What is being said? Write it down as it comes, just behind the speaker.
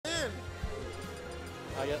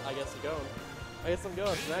I guess you're going. I guess I'm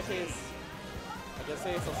going. So in that case, I guess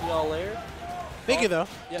I'll see y'all later. Thank you, though.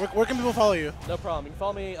 Yeah. Where can people follow you? No problem. You can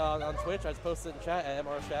follow me on Twitch. I just posted in chat at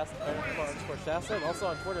 @MRShasta, and also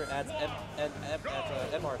on Twitter at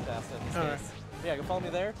 @MRShasta. All right. Yeah, go follow me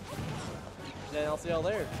there. And I'll see y'all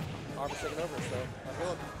later. Armor's taking over, so have a good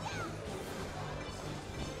one.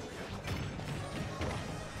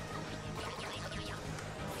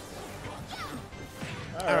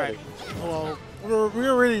 All right. Well, we're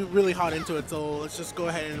really hot into it, so let's just go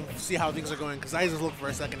ahead and see how things are going. Because I just looked for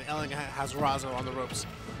a second, and Elling has Razo on the ropes.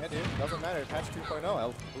 Yeah, dude. Doesn't matter. Patch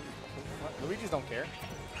 2.0. Luigi's don't care.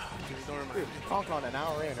 Dude, Conk on an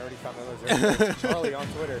hour in already found another 0. Charlie on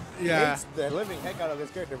Twitter. Yeah. Hates the living heck out of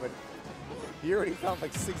this character, but he already found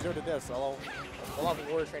like 6 0 to death. So I'll have the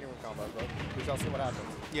Warrior training room combo, but we shall see what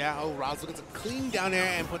happens. Yeah. Oh, Razo gets a clean down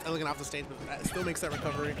air and puts Elegant off the stage, but that still makes that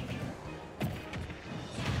recovery.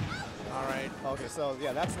 All right. Okay, so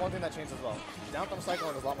yeah, that's one thing that changed as well. Down thumb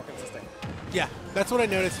cycling is a lot more consistent. Yeah, that's what I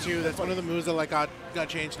noticed too. That's one of the moves that like got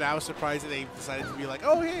changed, and I was surprised that they decided to be like,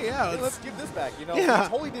 oh yeah, Hey, let's give this back. You know, Yeah. we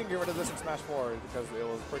totally didn't get rid of this in Smash 4 because it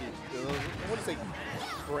was pretty. I wouldn't say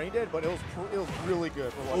brain dead, but it was really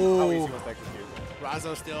good for how easy it was to execute.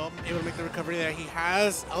 Razo still able to make the recovery there. He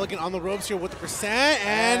has Elegant on the ropes here with the percent,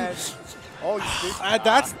 and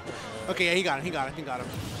that's. Okay, yeah, he got him.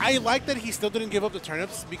 I like that he still didn't give up the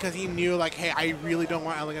turnips because he knew, like, hey, I really don't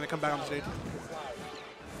want Elegant to come back on the stage.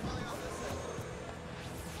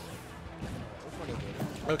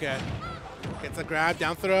 Okay. Gets a grab,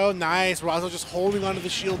 down throw, nice. Razo just holding onto the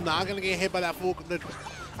shield, not going to get hit by that full.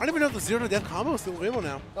 I don't even know if the 0 to death combo is still available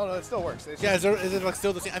now. No, it still works. It's yeah, is it like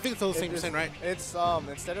still the same? I think it's still the same percent, right? It's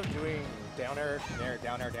instead of doing down air, nair,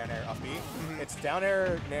 down air, up B, it's down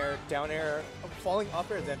air, nair, down air, falling up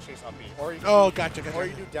air, then chase up B. Or you Gotcha. Or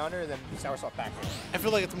you do down air, then sour swap back air. I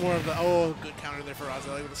feel like it's more of the good counter there for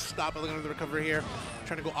Razo. Able to stop Elegant on the recovery here,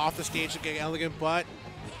 trying to go off the stage to get Elegant, but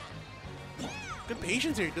good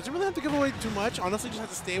patience here. Doesn't really have to give away too much. Honestly, just have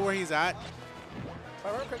to stay where he's at. If I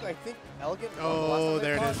remember correctly, I think Elegant.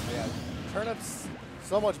 There it is. Yeah, turnips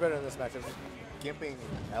so much better in this matchup. Gimping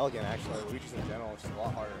Elegant actually, Luigi's in general, which is a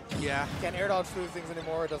lot harder. Yeah. Can't air dodge through things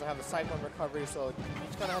anymore. It doesn't have the side one recovery, so you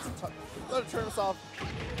just kind of have to let it turn us off.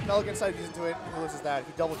 If Elegant side views into it, he loses that. If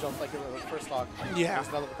he double jumps like it was first stock, there's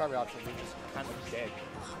another recovery option. Luigi's kind of dead.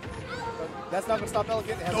 But that's not going to stop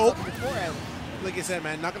Elegant. It has something beforehand. Like you said,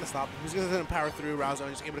 man, not going to stop. He's going to power through Razo and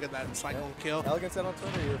just able to get that cyclone kill. Elegant said on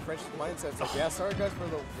Twitter, your French mindset's like, yeah, sorry guys for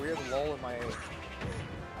the weird lull in my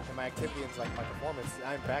activity and like my performance.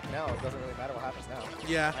 I'm back now. It doesn't really matter what happens now.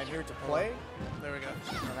 Yeah. I'm here to play. There we go.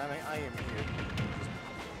 And I am here to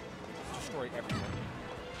destroy everyone.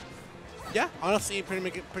 Yeah, honestly,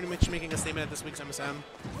 pretty much making a statement at this week's MSM.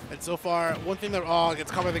 And so far, one thing that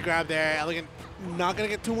gets caught by the grab there. Elegant not going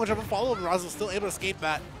to get too much of a follow-up, and Razo's still able to escape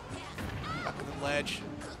that. Back to the ledge.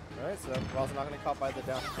 All right, so Razo's not going to get caught by the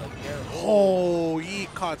down air. Oh, he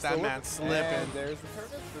caught that man slipping. And there's the turn.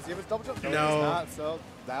 Does he have his double jump? No. He does not, so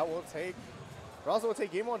that will take. Razo will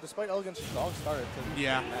take game one despite Elegant's strong start.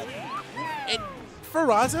 Yeah. For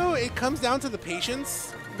Razo, it comes down to the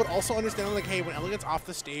patience, but also understanding, like, hey, when Elegant's off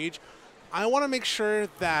the stage, I want to make sure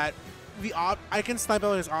that I can snipe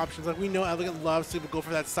Elegant's options. Like, we know Elegant loves to go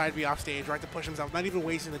for that side B off stage, right, to push himself, not even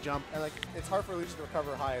wasting the jump. And, like, it's hard for Luigi to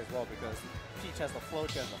recover high as well because Peach has the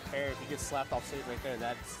float, she has the parry. If he gets slapped off stage right there,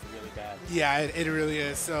 that's really bad. Yeah, it really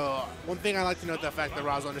is. So, one thing I like to note, the fact that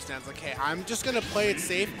Razo understands, like, hey, I'm just going to play it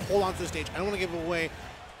safe, hold on to the stage. I don't want to give away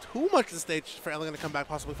too much of the stage for Elegant to come back,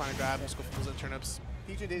 possibly find a grab, just go for those turnips.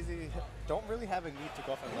 Peach and Daisy don't really have a need to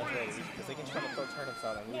go for a legendary Luigi because they can try to throw turnips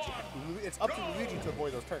out on Luigi. It's up to Luigi to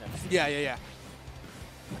avoid those turnips. Yeah.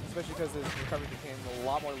 Especially because his recovery became a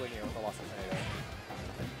lot more linear with the loss of tornado.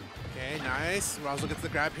 Okay, nice. Razo gets the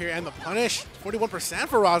grab here and the punish. 41%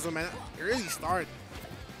 for Razo, man. Early start.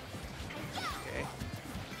 Okay.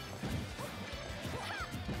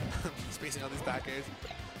 Spacing out these back airs.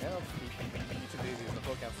 Yeah, Peach and Daisy is the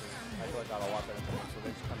Pokemon. I feel like got a lot better for them, so they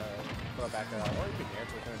just kind of throw it back out. Or you can air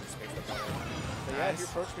to it and just space the player. But yeah, if you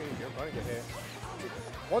approach me, you're going to get hit.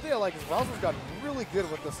 One thing I like is Razo's gotten really good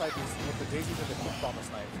with the side with the daisies and the quick bomber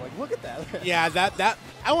snipes. Like, look at that. Yeah, that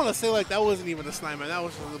I want to say, like, that wasn't even a snipe, man. That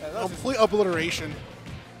was a complete obliteration.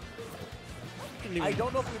 I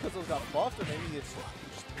don't know if because it got buffed or maybe it's just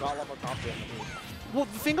got a lot more confident in the move. Well,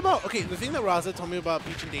 the thing that Razo told me about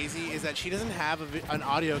Peach and Daisy is that she doesn't have an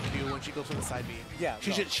audio cue when she goes for the side B. Yeah.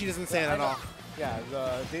 She doesn't say it at all. Yeah,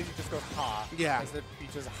 the Daisy just goes ha. Yeah. Instead of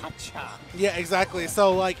Peach is ha-cha. Yeah, exactly.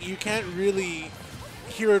 So, like, you can't really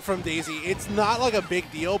hear it from Daisy. It's not like a big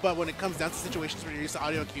deal, but when it comes down to situations where you're used to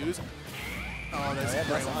audio cues, oh, that's a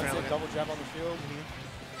great one. Double jab on the shield.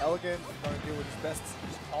 Elegant going to do with his best,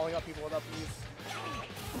 just calling up people with up Bs.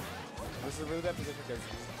 This is a really bad position because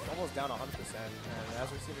he's almost down 100%. And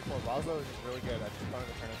as we've seen before, Razo is just really good at just throwing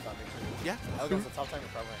the turnips on. Yeah. Elegant's a tough time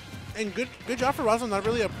recovering. And good job for Razo not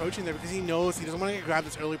really approaching there because he knows he doesn't want to get grabbed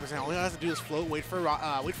this early percent. All he has to do is float, wait for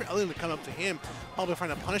Elegant to come up to him, probably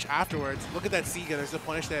find a punish afterwards. Look at that Sega. There's a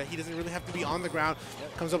punish that he doesn't really have to be on the ground.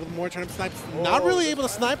 Yep. Comes up with more turnip snipes. Whoa, not really able to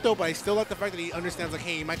snipe though, but I still like the fact that he understands like,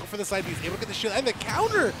 hey, he might go for the side, but he's able to get the shield and the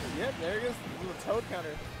counter. Yep, there he is. The toad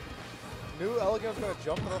counter. Knew Elegant was going to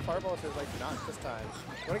jump through a fireball, so he was like, not this time.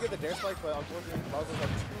 Going to get the dare spike, but unfortunately, Razo's like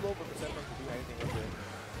too low for percent for him to do anything with it.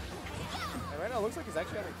 And right now, it looks like he's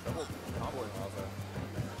actually having trouble comboing Razo,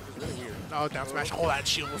 which is really weird. Oh, down smash. Oh, that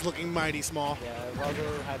shield was looking mighty small. Yeah,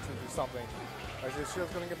 Razo had to do something. Or his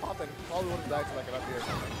shield's going to get popped, and he probably would have died to like an up here or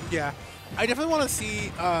something. Yeah. I definitely want to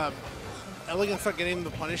see Elegant start getting the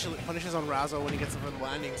punishes on Razo when he gets the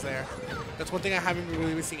landings there. That's one thing I haven't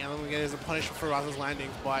really been seeing Elegant get is a punish for Razo's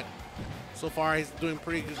landings, but so far he's doing a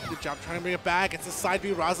pretty good job trying to bring it back. It's a side B.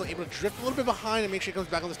 Razo able to drift a little bit behind and make sure he comes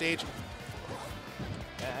back on the stage.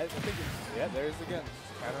 Yeah, I think there it is again,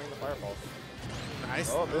 countering the fireballs. Nice.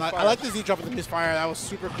 Oh, I like the Z drop with the misfire. That was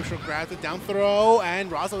super crucial. Grab the down throw, and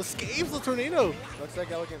Razo escapes the tornado. Looks like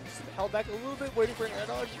Elegant just held back a little bit, waiting for an air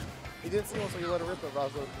dodge. He didn't see one, so he let it rip, but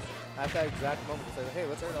Razo at that exact moment decided, hey,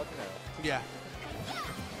 let's air dodge now. Yeah.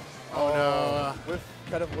 Oh, no.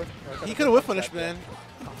 He could have whiff punished, man.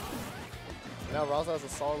 Now Razo has a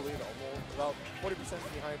solid lead, almost about 40%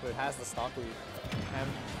 behind, but has the stock lead. And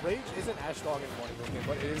Rage isn't as strong anymore in this game,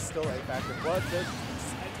 but it is still a factor. But the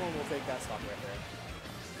Cyclone will take that stock right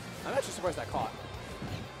there. I'm actually surprised I caught.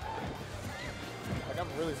 Like, I'm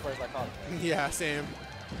really surprised I caught. Yeah, same.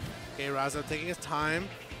 Okay, Razo taking his time.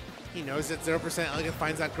 He knows that 0%. Elegant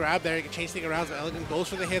finds that grab there. He can change things around, so Elegant goes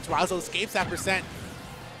for the hits. Razo escapes that percent.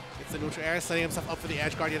 Gets the neutral air, setting himself up for the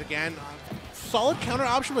edge guard yet again. Solid counter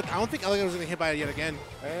option, but I don't think Elegant was going to hit by it yet again.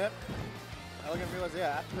 Yep. Elegant realized,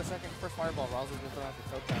 yeah, after the first fireball, Razo's going to throw out the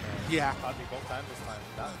toe counter. Yeah. Caught me both times this time.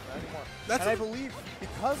 Not anymore. And I believe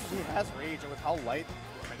because he has Rage and with how light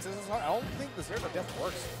defenses are, I don't think the Zero Death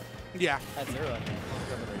works. Yeah. At Zero.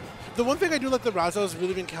 The one thing I do like that Razo has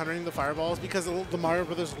really been countering the fireballs because the Mario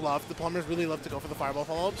Brothers the plumbers really love to go for the fireball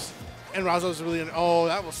follow-ups. And Razo's really, oh,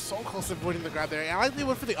 that was so close to avoiding the grab there. And I like they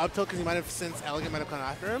went for the up tilt because he might have, since Elegant might have come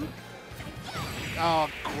after him. Oh,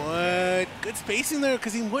 good spacing there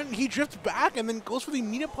because he drifts back and then goes for the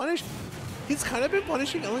immediate punish. He's kind of been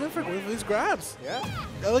punishing Elegant for going for these grabs. Yeah.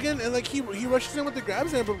 Elegant, and like he rushes in with the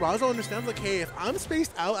grabs there, but Razo understands like, hey, if I'm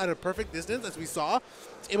spaced out at a perfect distance, as we saw,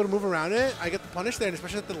 able to move around it, I get the punish there, and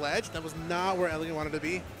especially at the ledge, that was not where Elegant wanted to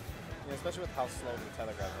be. Yeah, especially with how slow the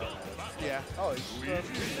telegraph was. Yeah. Oh,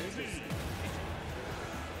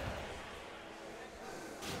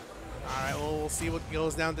 all right, well, we'll see what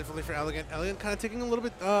goes down differently for Elegant. Elegant kind of taking a little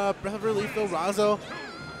bit breath of relief, though. Razo,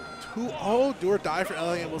 do or die for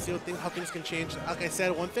Elegant. We'll see how things can change. Like I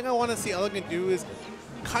said, one thing I want to see Elegant do is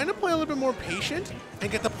kind of play a little bit more patient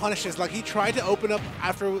and get the punishes. Like, he tried to open up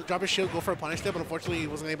after drop his shield, go for a punish there, but unfortunately he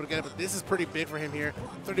wasn't able to get it. But this is pretty big for him here.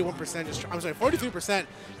 31%, I'm sorry, 43%,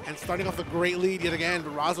 and starting off the great lead yet again.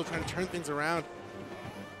 But Razo trying to turn things around.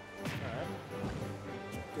 All right.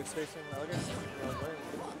 Good spacing, Elegant.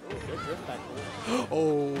 Good drift back.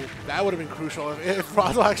 Oh, that would have been crucial. If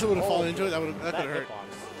Razo actually would have fallen into it, that could have hurt.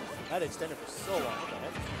 That extended for so long.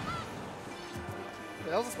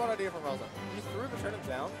 That was a smart idea from Razo. He threw the turnip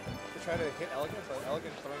down to try to hit Elegant, but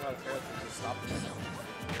Elegant throwing out a terror to just stop him.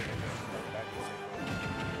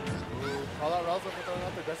 Call out Razo for throwing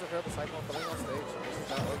out the aggressive air, the Cyclone throwing on stage. This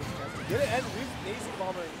is not Elegant's chance to get it, and Reeves Nazy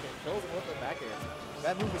Bomber and kills him with the back air.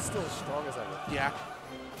 That move is still as strong as ever. Yeah.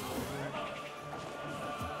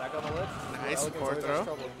 Back on the ledge. Nice forward throw.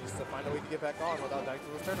 He needs to find a way to get back on without dying to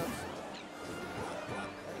those turnips.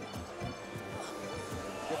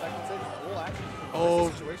 Get back on stage. Full action. Oh.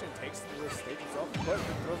 The situation takes the stage himself, but it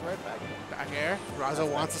throws right back. Back air.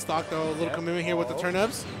 Razo wants to stock though. A little commitment here with the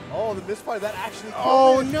turnips. Oh, the misfire that actually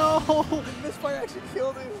killed him. No. The misfire actually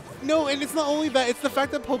killed him. No, and it's not only that. It's the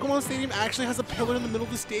fact that Pokemon Stadium actually has a pillar in the middle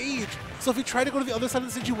of the stage. So if he tried to go to the other side of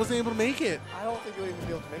the stage, he wasn't able to make it. I don't think he'll even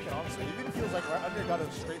be able to make it, honestly. Even if he was like right under, got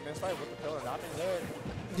a straight misfire with the pillar not being there.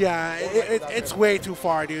 Yeah, it's way too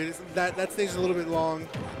far, dude. That stage is a little bit long.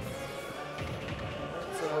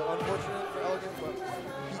 So unfortunate for Elegant, but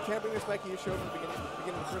he can't bring this back. He showed in the beginning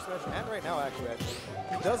of the first match, and right now actually.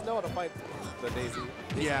 He does know how to fight the Daisy.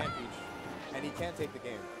 Yeah. And Peach, and he can take the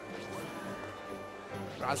game.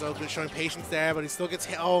 Razo been showing patience there, but he still gets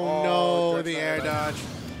hit. Oh no, the air dodge.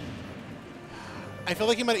 I feel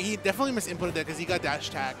like he definitely misinputted that because he got dash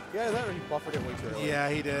attack. Yeah, that or he buffered it way too early. Yeah,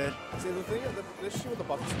 he did. See, the thing is, the issue with the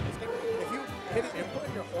buffer is if you hit an input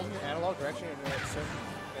and you're holding your analog direction in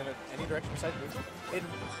any direction besides movement, it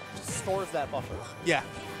just stores that buffer. Yeah.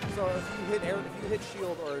 So if you hit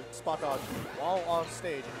shield or spot dodge while on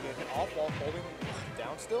stage and you get hit off while holding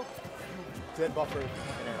down still, you dead buffer and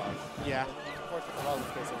air dodge. Yeah. Unfortunately, for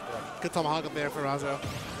Razo's case, it's correct. Good tomahawk up there for Razo.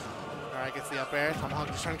 All right, gets the up air. Tomahawk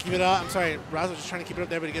just trying to keep it up. I'm sorry, Razo just trying to keep it up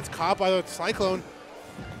there, but he gets caught by the Cyclone.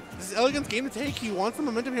 This is Elegant's game to take. He wants the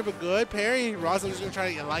momentum here, but good parry. Razo just going to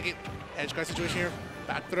try to like it. Edge guard situation here.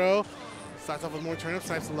 Back throw. Starts off with more turnips.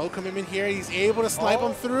 Snipes low commitment here. He's able to snipe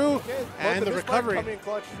him through. Okay. And the recovery. Coming in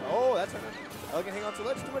clutch. Oh, that's him. Elegant hang on to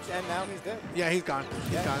ledge too much, and now he's dead. Yeah, he's gone.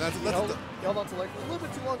 He's gone. He held on to ledge a little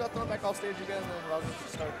bit too long, got thrown back off stage again, and then Razo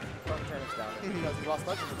just started throwing turnips down. Because he lost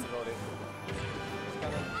ledge invincibility. Just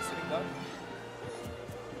kind of sitting duck.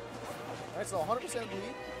 Alright, so 100%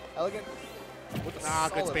 lead. Elegant with the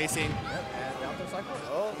solid. Good spacing. Yep, and down to cycle.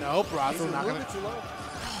 Oh, nope, Razo he's not a going little bit too low.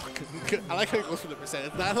 I like how he goes for the percent.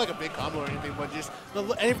 It's not like a big combo or anything, but just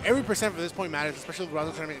every percent for this point matters, especially with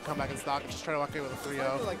Razo trying to make a comeback in stock and just try to walk away with a 3-0.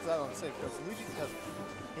 I feel like that on the same because Luigi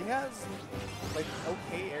he has like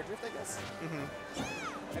okay air drift, I guess.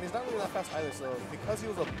 And he's not really that fast either, so because he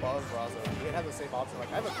was above Razo, he didn't have the same option.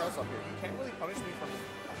 Like, I have a cross up here. You can't really punish me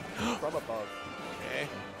from above. Okay.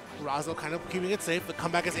 Razo kind of keeping it safe. The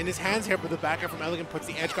comeback is in his hands here, but the backer from Elegant puts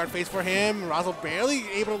the edge guard face for him. Razo barely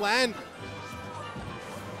able to land.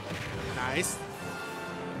 Nice.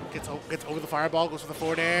 Gets over the fireball, goes for the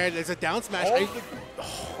forward air. There's a down smash.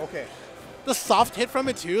 Okay. The soft hit from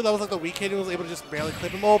it too. That was like the weak hit. He was able to just barely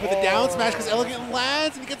clip him. Oh, but the down smash because Elegant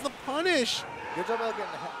lands and he gets the punish. Good job, Elegant.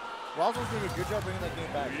 Razo's doing a good job bringing that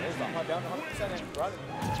game back. There's down to 100% and brought it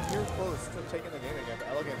here close to taking the game again. But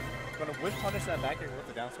Elegant going to whip punish that back here with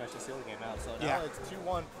the down smash to seal the game out. So now it's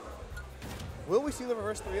 2-1. Will we see the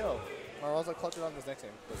reverse 3-0? Or Razo clutch it on this next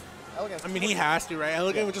game? Elegant. I mean, he has to, right?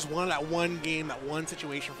 Elegant just won that one game, that one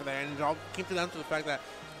situation for that, and it all came down to the fact that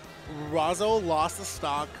Razo lost the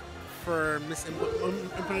stock for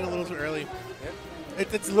inputting a little too early.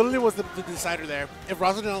 Yep. It literally was the decider there. If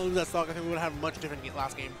Razo did not lose that stock, I think we would have a much different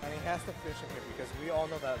last game. And he has to finish him here because we all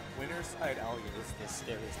know that winner's side Elegant is the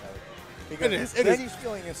scariest Elegant. Because then he's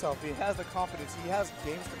feeling himself. He has the confidence. He has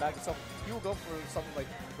games to back himself. He will go for something like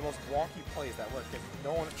the most wonky plays that work. If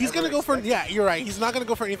no one he's going to go for, yeah, you're right. He's not going to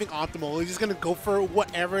go for anything optimal. He's just going to go for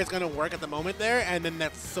whatever is going to work at the moment there, and then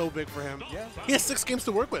that's so big for him. Yeah. He has 6 games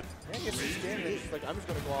to work with. Yeah, he has 6 games, and he's just like, I'm just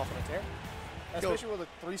going to go off on a tear. Especially with the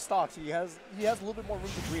 3 stocks, he has a little bit more room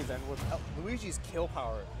to breathe, and with Luigi's kill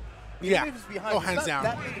power, even if he's behind, hands down.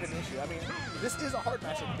 That big of an issue. I mean, this is a hard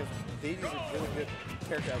matchup because Daisy's a really good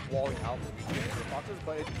character at walling out Luigi into the boxes,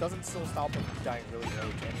 but it doesn't still stop him from dying really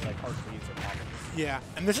early to any like hard leads or problems. Yeah,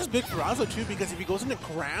 and this is big for Razo too because if he goes into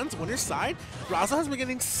Grand's winner's side, Razo has been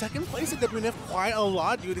getting 2nd place at WNF quite a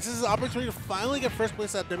lot, dude. This is his opportunity to finally get 1st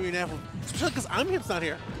place at WNF, especially because Hip's not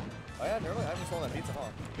here. Oh yeah, normally I'm just one that beats him, huh?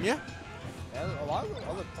 Yeah. And a lot of the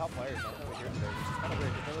other top players aren't really here today, which is kind of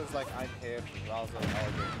weird. Because it was like I'm Hip, Razo,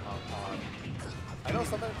 Elegant, Kong. I know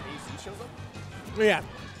sometimes AC shows up. Yeah.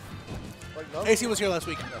 Like AC was here last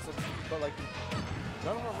week. Yeah, so, but like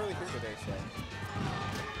none of them are really here today, so.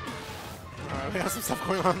 We have some stuff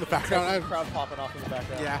going on in the background. Crowd popping off in the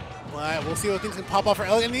background. Yeah. Well, we'll see what things can pop off for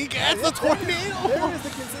Elegant. He gets the tornado. There is the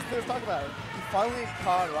consistency I was talking about. He finally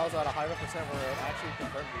caught Razo at a high enough percent where it actually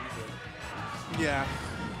confirmed the easy. Yeah.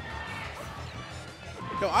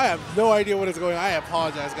 Yo, I have no idea what is going on. I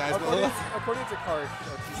apologize, guys. According to Card,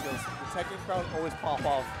 the Tekken crowd always pop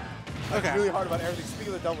off really hard about everything.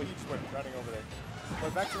 Speaking of the double, he just went running over there.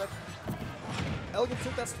 But back to that. Elegant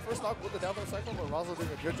took that first stock with the down throw cycle, but Razo doing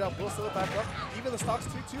a good job. Will still back up. Even the stock's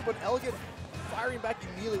 2-2, but Elegant firing back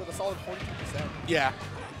immediately with a solid 42%. Yeah.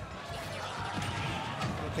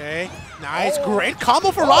 Okay. Nice. Great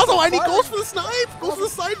combo for Razo, and he goes for the snipe. Goes for the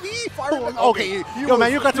side B. Okay. Yo,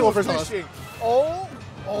 man, you got to overzealous.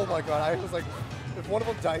 Oh my god, I was like, if one of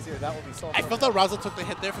them dies here, that would be so I felt that Razo took the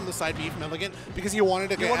hit there from the side B from Elegant because he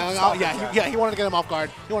wanted to get he wanted to get him off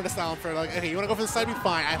guard. He wanted to style him for like, okay, you want to go for the side B?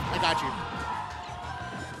 Fine, I got you.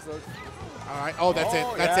 All right. Oh, that's it.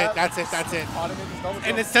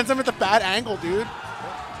 And it sends him at the bad angle, dude.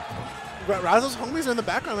 Razo's homies are in the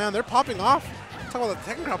background, man. They're popping off. Talk about the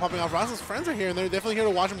Tekken crowd popping off. Razo's friends are here, and they're definitely here to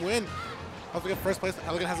watch him win. Hopefully get 1st place.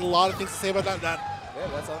 Elegant has a lot of things to say about that. Yeah,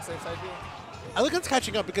 that's on the same side B. Elegant's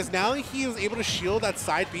catching up because now he was able to shield that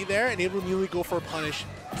side B there and able to immediately go for a punish.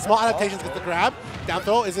 Small adaptations, get the grab. Down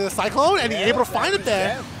throw, is it a Cyclone? And he's able to find it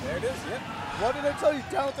there. There it is, What did I tell you?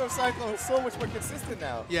 Down throw cyclone is so much more consistent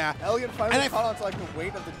now. Yeah. Elegant finally caught on to like the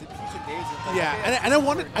weight of the peach and daisy. Yeah, and I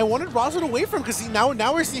wanted Razo to wait for him because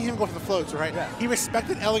now we're seeing him go for the floats, right? Yeah. He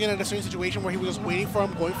respected Elegant in a certain situation where he was just waiting for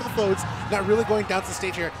him, going for the floats, not really going down to the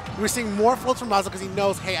stage here. We're seeing more floats from Razo because he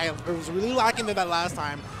knows, hey, I was really lacking in that last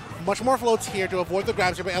time. Much more floats here to avoid the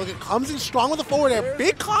grabs here, but Elegant comes in strong with the forward air.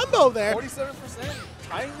 Big combo there. 47%,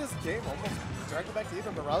 tying this game almost directly back to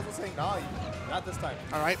even, but Razo saying, nah, not this time.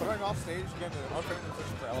 All right. Throwing off stage, again, the unfavorable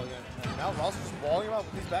position for Elegant. And now Razo's just walling him out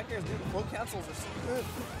with these back airs, dude. The float cancels are so good.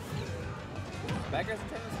 Back airs and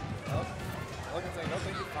turns. Oh, Elegant saying, no,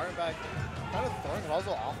 thank you, firing back. Kind of throwing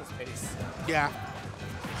Razo off his pace. Yeah.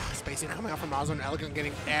 Spacing coming out from Razo and Elegant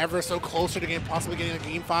getting ever so closer to possibly getting a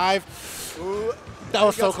game 5. Ooh. That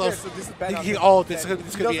was so scared, close. So this is bad. This could be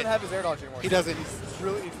it. He doesn't have his air dodge anymore. He doesn't. He's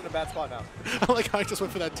in a bad spot now. I like how I just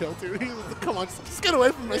went for that tilt, too. He was like, come on, just get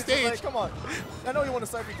away from my stage. Like, come on. I know you want to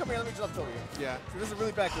start me. Come here, let me just up tilt you. Yeah. So this is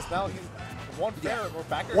really bad because now he's one fair or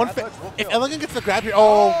backer. If Elegant gets the grab here,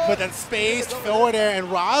 but then spaced forward air and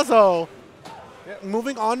Razo. Yep.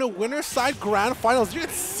 Moving on to winner's side grand finals. You can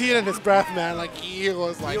see it in his breath, man. Like he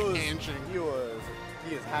was like inching.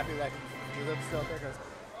 He is happy that he was still there because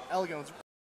Elegant was